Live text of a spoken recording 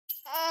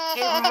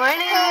Good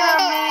morning,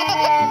 little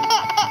man.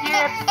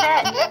 You're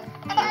upset.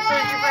 And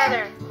so's your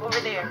brother over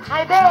there.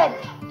 Hi, Ben.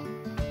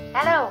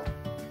 Hello.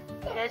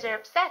 You guys are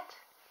upset.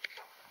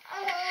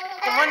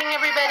 Good morning,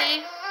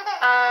 everybody.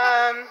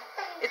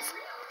 It's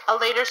a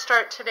later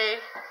start today.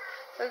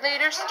 A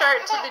later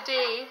start to the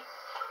day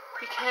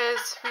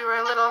because we were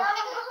a little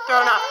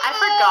thrown off. I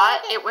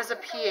forgot it was a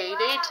PA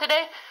day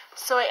today,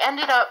 so I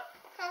ended up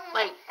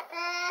like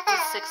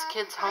with 6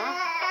 kids home,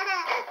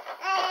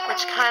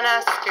 which kind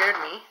of scared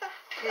me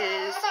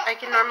because I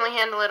can normally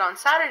handle it on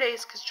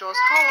Saturdays because Joel's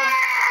home.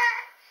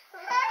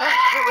 But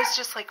it was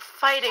just like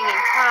fighting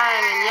and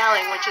crying and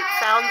yelling, which it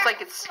sounds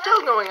like it's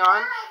still going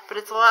on, but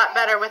it's a lot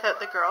better without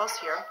the girls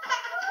here.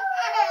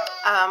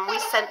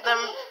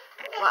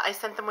 I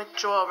sent them with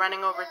Joel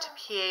running over to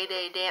PA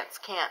Day dance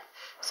camp.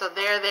 So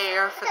they're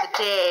there for the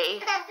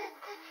day,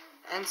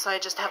 and so I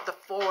just have the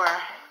 4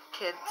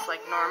 kids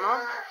like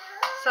normal.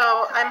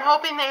 So I'm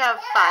hoping they have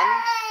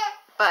fun,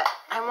 but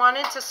I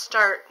wanted to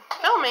start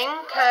filming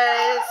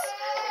because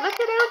look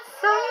at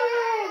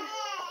outside.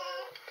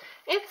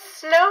 It's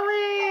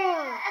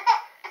snowing.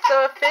 So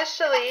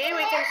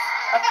we can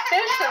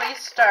officially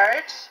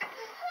start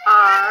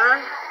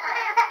our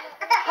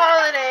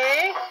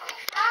holiday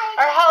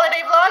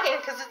vlogging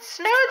because it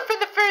snowed for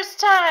the first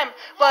time.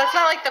 Well, it's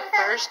not like the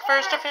first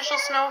official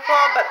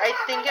snowfall, but I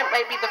think it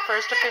might be the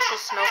first official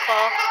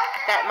snowfall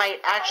that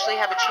might actually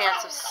have a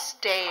chance of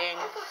staying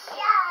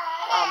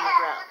on the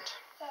ground.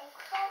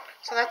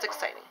 So that's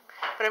exciting.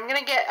 But I'm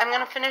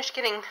gonna finish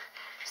getting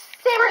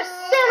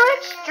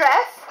Sandwich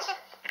dressed.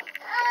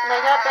 And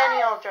I got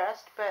Benny all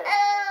dressed, but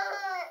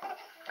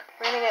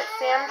we're gonna get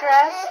Sam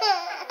dressed.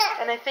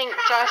 And I think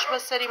Joshua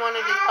said he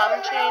wanted his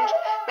bum changed.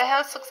 My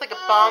house looks like a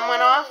bomb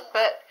went off,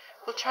 but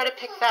we'll try to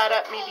pick that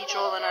up, maybe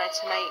Joel and I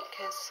tonight,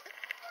 because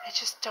I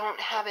just don't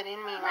have it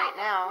in me right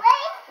now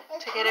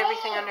to get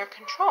everything under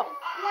control.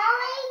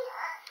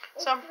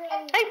 So,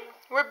 hey,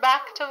 we're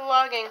back to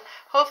vlogging.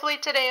 Hopefully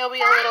today will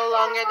be a little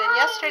longer than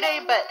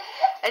yesterday, but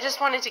I just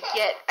wanted to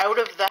get out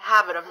of the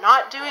habit of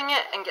not doing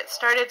it and get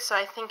started, so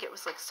I think it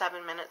was like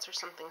 7 minutes or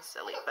something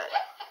silly. But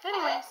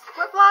anyways,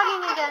 we're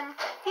vlogging again.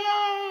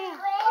 Yay!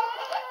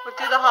 We'll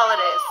do the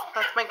holidays.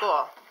 That's my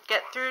goal.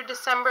 Get through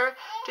December,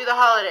 do the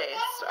holidays,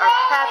 our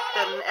prep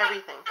and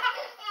everything.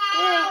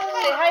 Yay!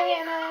 Say hi,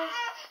 Hannah.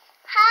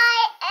 Hi,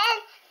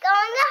 and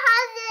going to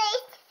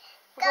holidays.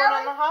 We're going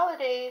on the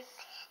holidays.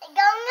 Going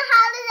to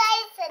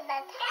holidays and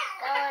then going to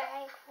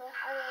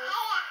holidays.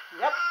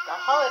 Yep, the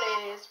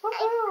holidays.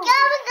 Woohoo!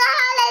 Going to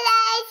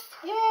holidays.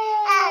 Yay!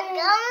 And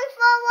going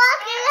for a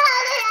walk in the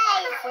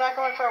holidays. We're not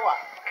going for a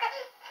walk.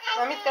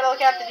 Mommy's got to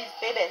look after these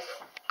babies.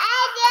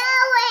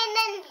 And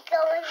then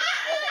going.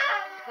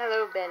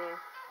 Hello, Benny.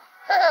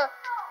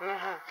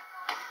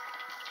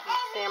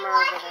 Sam are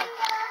over there.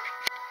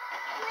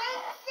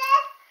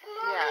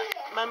 Yeah,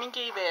 Mommy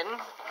gave in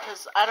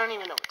because I don't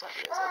even know what time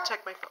it is. I'll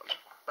check my phone,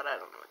 but I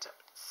don't know what time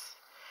it is.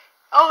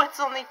 Oh, it's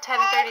only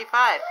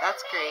 10:35.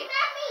 That's great.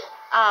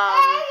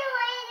 I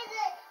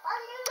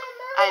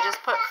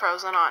just put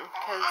Frozen on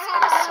because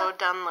I'm so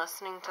done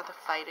listening to the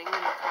fighting and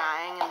the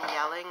crying and the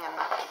yelling and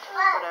the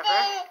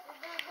whatever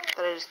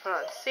that I just put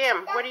on.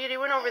 Sam, what are you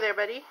doing over there,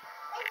 buddy?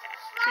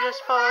 Did you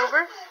just fall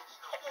over?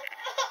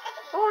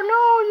 Oh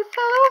no, you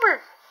fell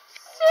over.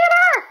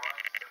 Sitter!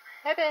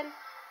 Hi, Ben.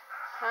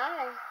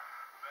 Hi.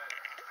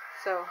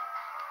 So,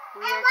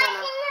 we're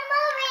gonna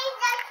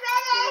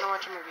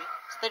watch a movie.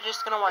 So they're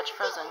just gonna watch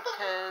Frozen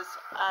because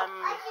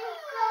I'm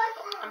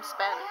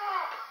spent.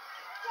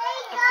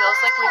 It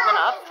feels like we've been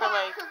up for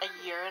like a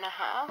year and a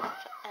half,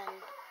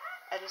 and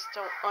I just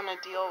don't want to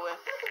deal with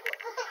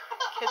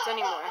kids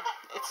anymore.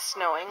 It's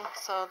snowing,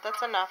 so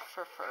that's enough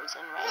for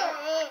Frozen,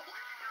 right?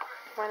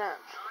 Why not?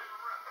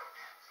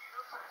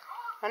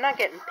 I'm not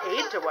getting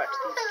paid to watch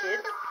these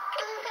kids.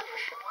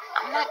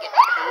 I'm not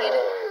getting paid.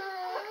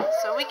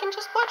 So we can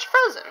just watch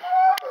Frozen.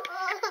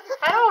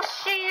 Hello,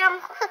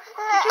 Sam.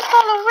 Did you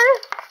fall over?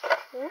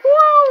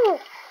 Whoa!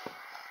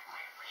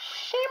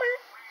 Shamer.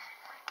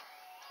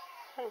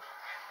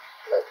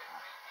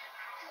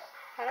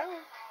 Hello.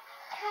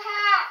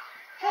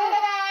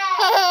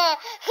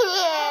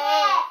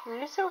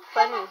 You're so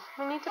funny.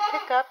 We need to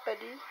pick up,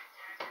 buddy.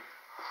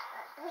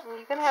 Are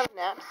you gonna have a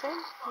nap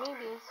soon?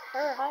 Maybe.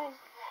 Oh, hi.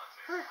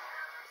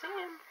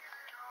 Sam.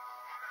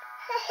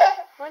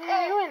 What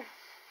are you doing?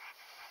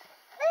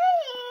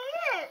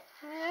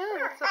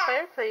 Yeah, it's a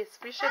fireplace.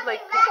 We should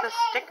like pick the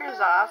stickers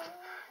off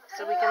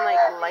so we can like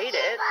light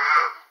it.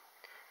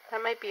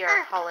 That might be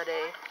our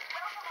holiday.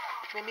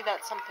 Maybe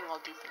that's something I'll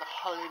do for the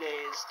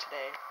holidays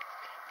today.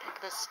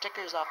 Pick the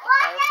stickers off the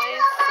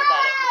fireplace so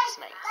that it looks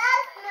nice.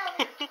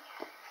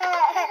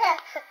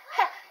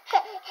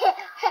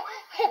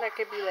 That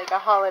could be like a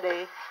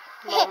holiday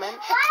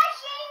moment.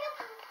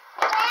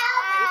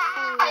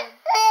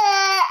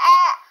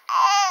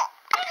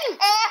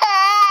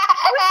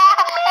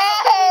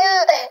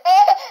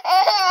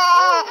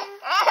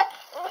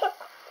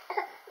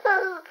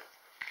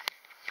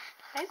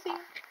 I see.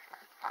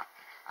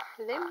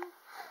 Hello.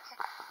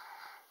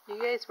 You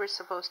guys were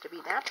supposed to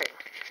be napping.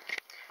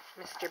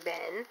 Mr.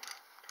 Ben.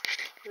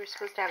 You were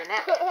supposed to have a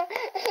nap.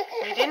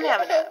 You didn't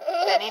have a nap.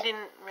 Benny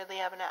didn't really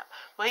have a nap.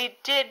 Well, he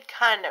did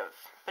kind of,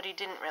 but he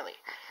didn't really.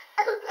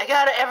 I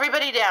got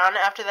everybody down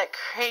after that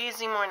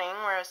crazy morning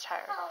where I was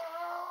tired.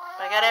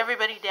 I got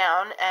everybody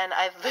down, and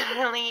I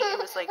literally, it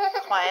was like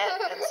quiet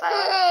and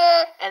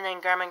silent, and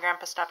then Grandma and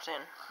Grandpa stopped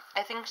in.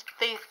 I think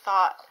they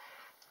thought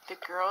the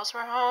girls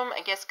were home,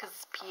 I guess because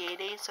it's PA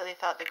day, so they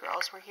thought the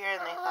girls were here,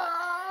 and they thought,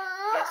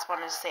 I guess,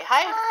 wanted to say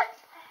hi.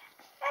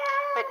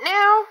 But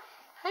now,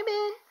 hi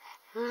Ben.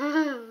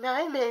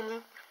 Hi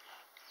Benny.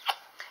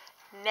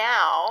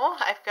 Now,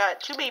 I've got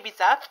two babies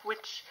up,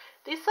 which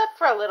they slept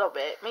for a little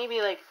bit,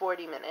 maybe like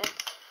 40 minutes.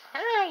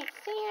 Hi,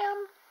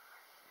 Sam.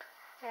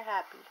 They're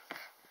happy.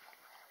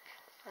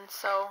 And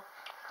so,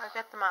 I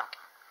got them up.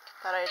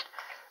 Thought I'd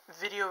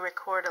video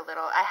record a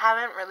little. I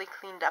haven't really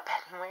cleaned up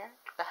anywhere.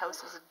 The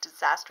house is a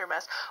disaster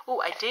mess.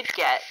 Oh, I did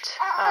get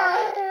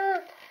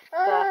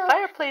the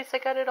fireplace. I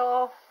got it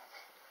all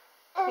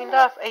cleaned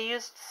off. I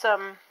used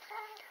some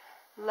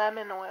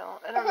lemon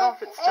oil. I don't know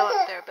if it's still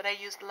up there, but I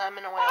used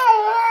lemon oil.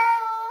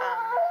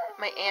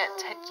 My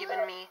aunt had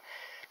given me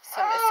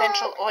some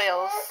essential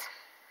oils,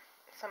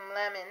 some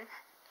lemon,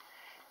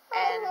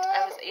 and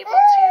I was able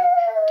to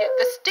get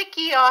the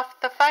sticky off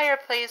the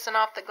fireplace and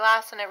off the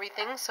glass and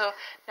everything. So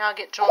now I'll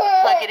get Joel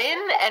to plug it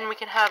in and we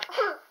can have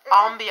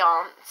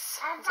ambiance.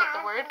 Is that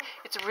the word?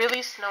 It's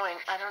really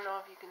snowing. I don't know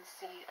if you can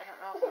see. I don't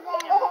know if the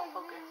camera will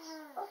focus.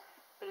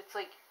 But it's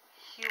like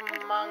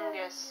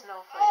humongous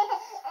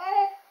snowflakes.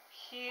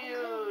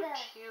 Huge,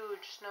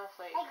 huge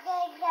snowflakes.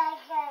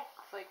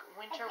 It's like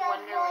winter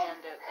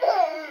wonderland out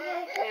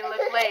there. They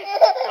look like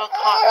little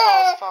cotton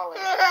balls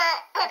falling.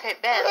 Okay,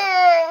 Ben,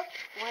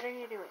 what are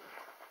you doing?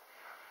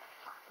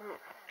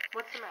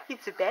 What's the matter?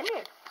 He's a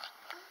Benner.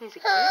 He's a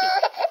cutie.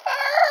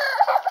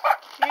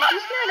 You're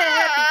just not a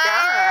happy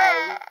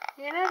guy.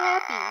 You're not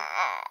happy.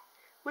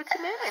 What's the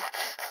matter?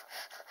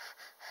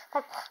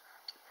 Oh.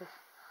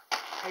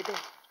 Hi, Ben.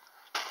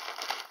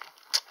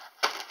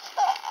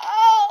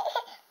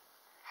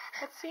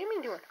 What's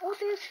Sammy doing? Oh,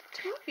 there's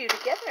two of you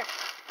together.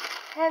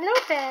 Hello,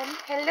 Ben.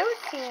 Hello,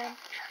 Sam.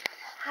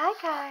 Hi,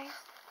 guys.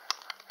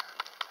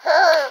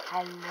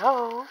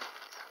 Hello.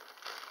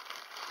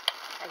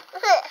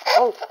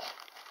 Oh.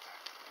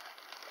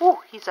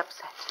 Oh, he's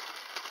upset.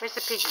 Where's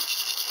the piggy?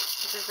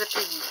 This is the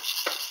piggy.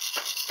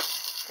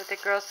 But the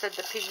girl said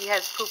the piggy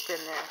has poop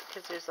in there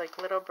because there's like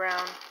little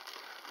brown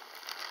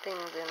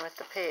things in with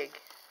the pig.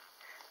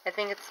 I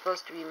think it's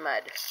supposed to be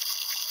mud.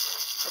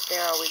 But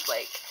they're always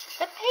like,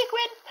 the pig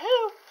went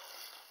poop.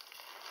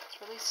 It's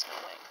really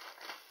snowing.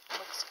 It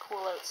looks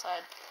cool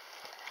outside.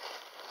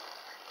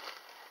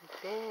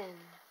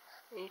 Ben,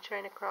 are you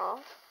trying to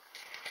crawl?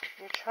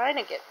 You're trying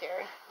to get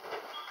there.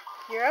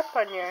 You're up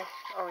on your...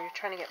 Oh, you're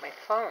trying to get my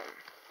phone.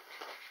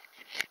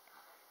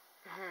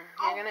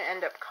 You're going to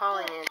end up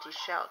calling Auntie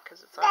Shell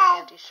because it's on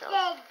Auntie Shell.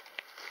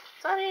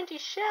 It's on Auntie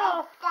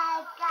Shell.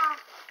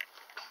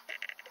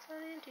 It's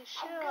on Auntie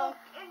Shell.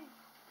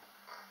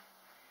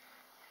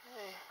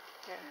 Hey,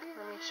 here,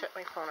 let me shut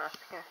my phone off.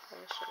 Here, let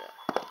me shut it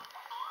off.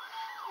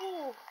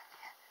 Ooh.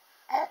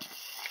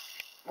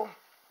 Boom.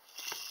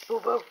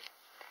 Boom, boom.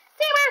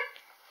 Simmer!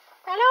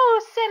 Hello,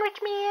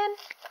 Sandwich Man.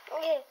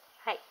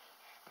 Hi.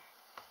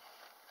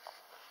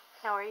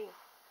 How are you?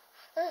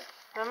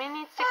 Mommy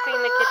needs to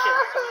clean the kitchen.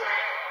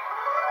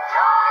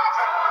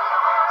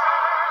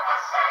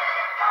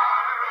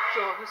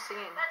 Joel, who's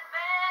singing?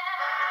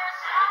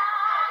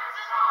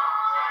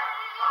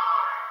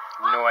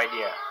 No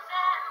idea.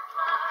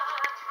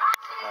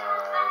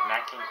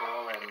 Nat King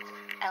Cole and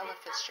Ella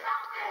Fitzgerald.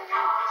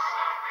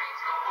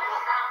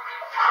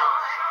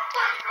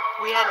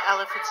 We had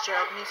Ella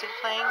Fitzgerald music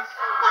playing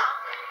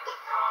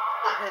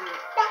when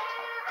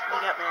we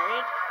got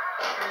married.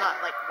 Well, not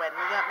like when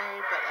we got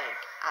married, but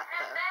like at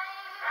the...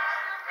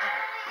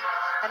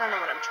 I don't know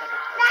what I'm trying to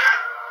tell you.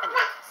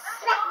 Anyways,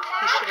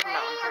 he should have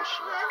known who she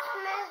was.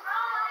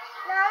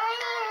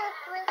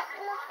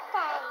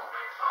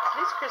 It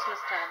is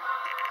Christmas time.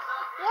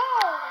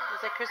 Yay!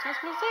 Is that Christmas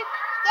music?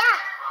 Yeah.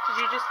 Did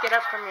you just get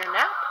up from your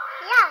nap?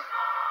 Yeah.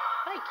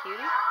 Hi, cutie.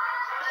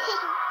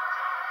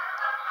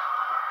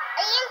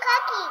 Eating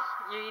cookies.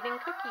 You're eating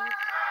cookies.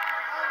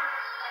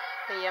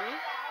 They yummy?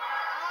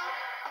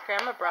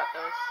 Grandma brought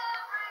those.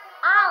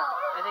 Oh.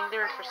 I think they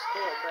were for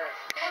school, but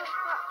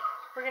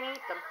we're gonna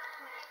eat them.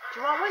 Do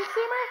you want one,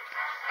 Simmer?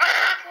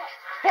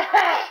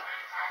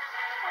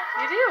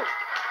 You do.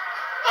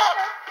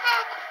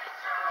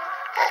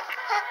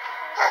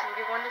 Can you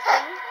give one to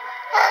Sammy?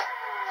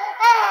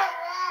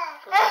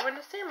 Go give one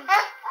to Sammy.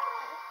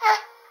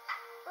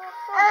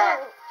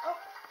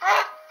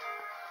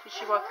 Did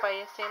she walk by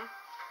you, Sam?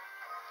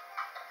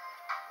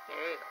 There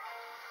you go.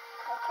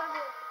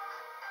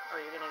 Oh,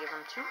 you're gonna give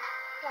him two?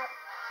 Yep.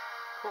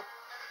 Cool.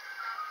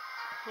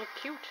 You're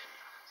cute.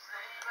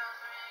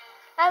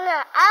 I'm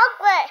an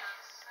ugly.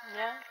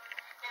 Yeah.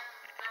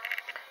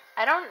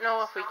 I don't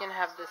know if we can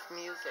have this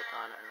music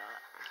on or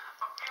not.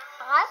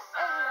 I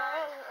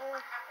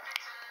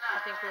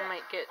think we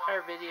might get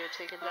our video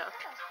taken down.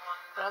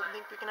 I don't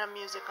think we can have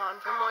music on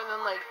for more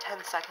than like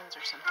 10 seconds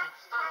or something.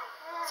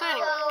 So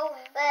anyway. So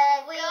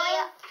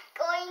we're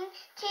going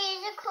to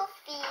musical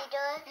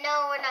theater.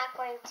 No, we're not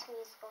going to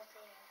musical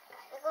theater.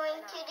 We're going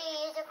to the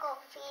musical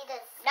theater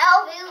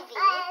movie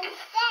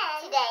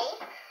today.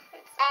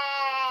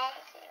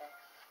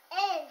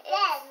 And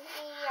then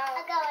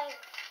we're going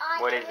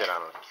on. What is it,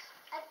 Annalise?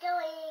 I'm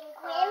going.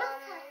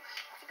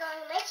 It's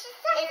going.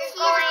 It's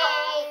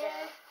going.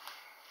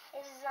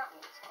 This is not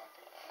musical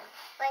theater.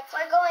 But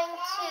we're going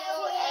to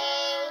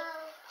a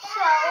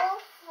show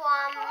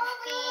from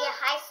the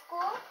high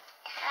school.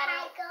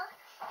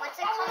 What's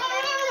it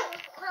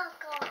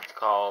called? It's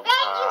called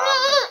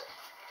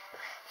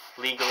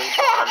Legally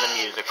Blonde the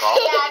Musical.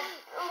 Yeah,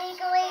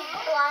 Legally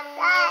Blonde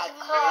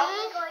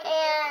Musical.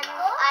 And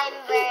I'm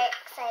very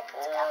excited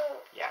to go.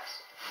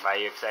 Yes. Are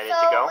you excited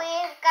So to go?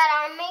 we've got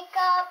our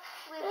makeup.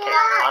 We've Okay,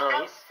 got our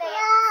Annalise.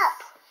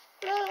 outfits.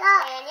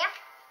 And yeah.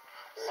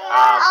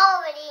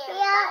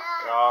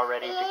 We're all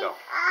ready to go.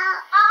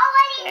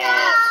 Already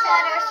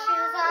got our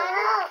shoes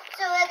on.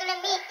 So we're going to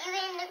meet you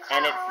in the car.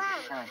 And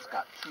it's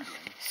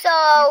So,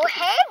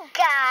 hey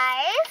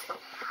guys,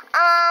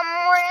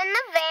 we're in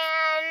the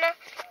van.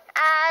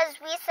 As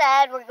we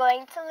said, we're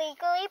going to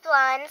Legally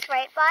Blonde's,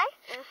 right, Vi?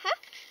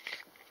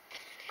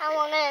 And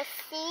we're going to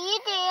see you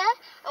there.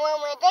 And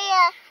when we're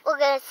there, we're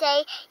going to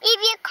say,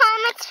 leave your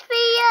comments for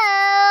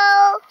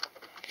you.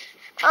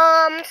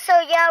 So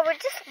yeah, we're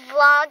just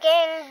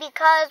vlogging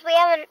because we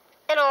haven't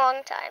in a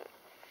long time.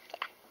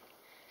 Yeah.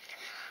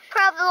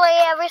 Probably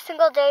every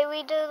single day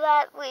we do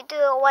that. We do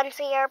it once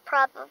a year,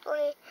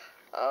 probably.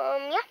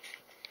 Yeah.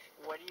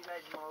 What are you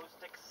guys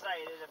most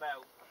excited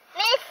about?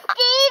 Miss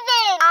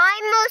Steven!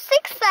 I'm most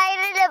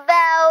excited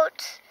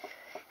about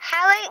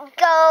how it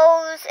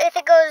goes. If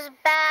it goes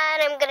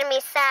bad, I'm going to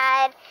be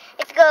sad.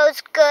 If it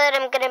goes good,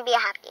 I'm going to be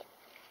happy.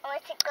 And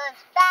if it goes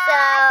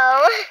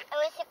bad, I'm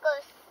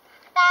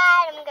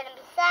going to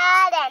be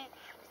sad. And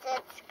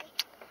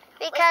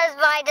because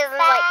Vi doesn't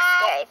like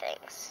scary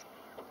things.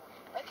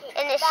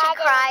 And if she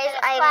cries,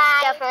 I'm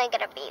definitely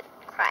going to be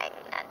crying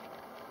then.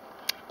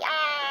 Yeah.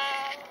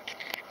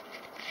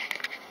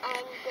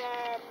 And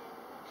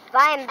if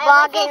I'm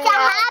vlogging a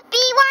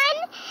happy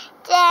one,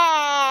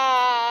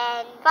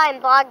 then if I'm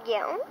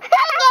vlogging, I'm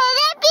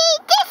gonna be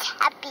this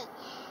happy.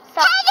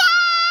 So,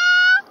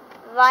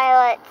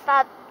 Violet,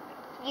 stop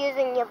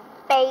using your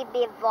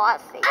baby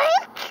voices.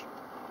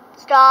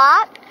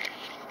 Stop.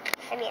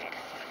 I mean it.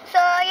 So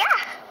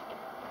yeah,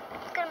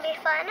 it's gonna be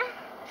fun.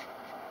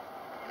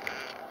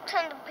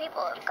 Tons of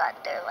people have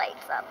got their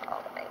lights up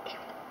already.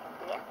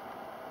 Yeah.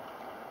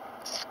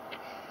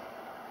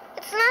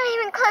 It's not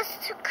even close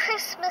to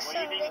Christmas. What do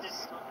you think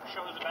this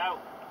show is about?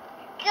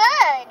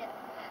 Good.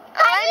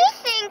 I'm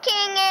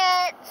thinking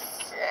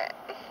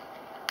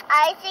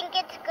I think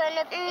it's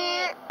gonna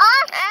be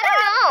awesome. I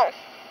don't know.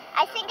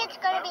 I think it's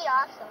gonna be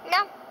awesome.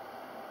 No.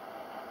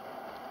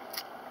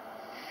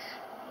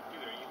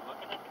 Dude, are you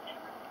looking at the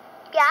camera?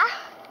 Yeah.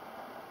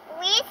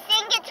 We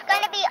think it's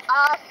gonna be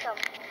awesome.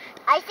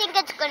 I think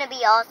it's gonna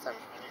be awesome.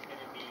 And there's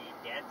gonna be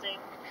dancing,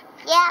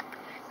 Yep.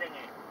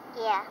 singing.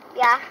 Yeah.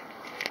 Yeah.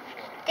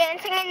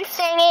 Dancing and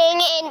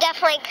singing and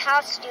definitely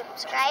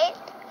costumes, right?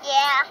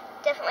 Yeah,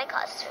 definitely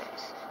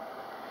costumes.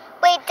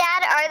 Wait,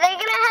 Dad, are they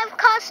gonna have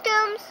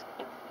costumes?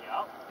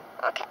 Yep.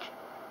 Okay.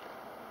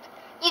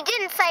 You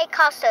didn't say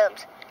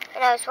costumes,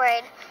 and I was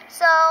worried.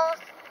 So,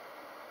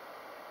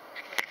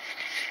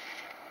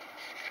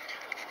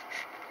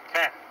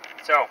 Okay,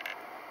 so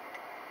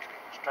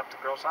just dropped the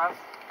girls off,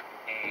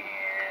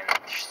 and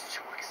they're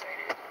so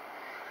excited.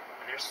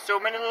 And there's so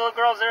many little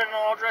girls there, and they're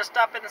all dressed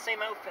up in the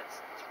same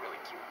outfits. It's really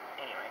cute.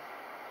 Anyway,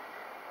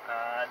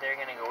 they're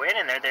gonna go in,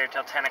 and they're there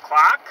till 10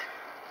 o'clock.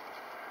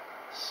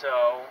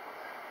 So,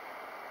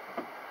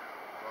 on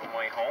the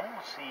way home,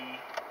 we'll see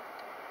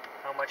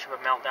how much of a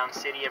meltdown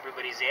city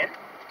everybody's in,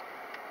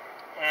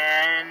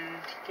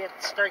 and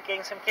start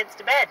getting some kids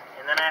to bed.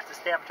 And then I have to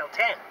stay up till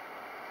 10,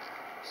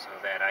 so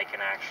that I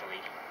can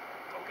actually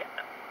go get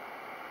them.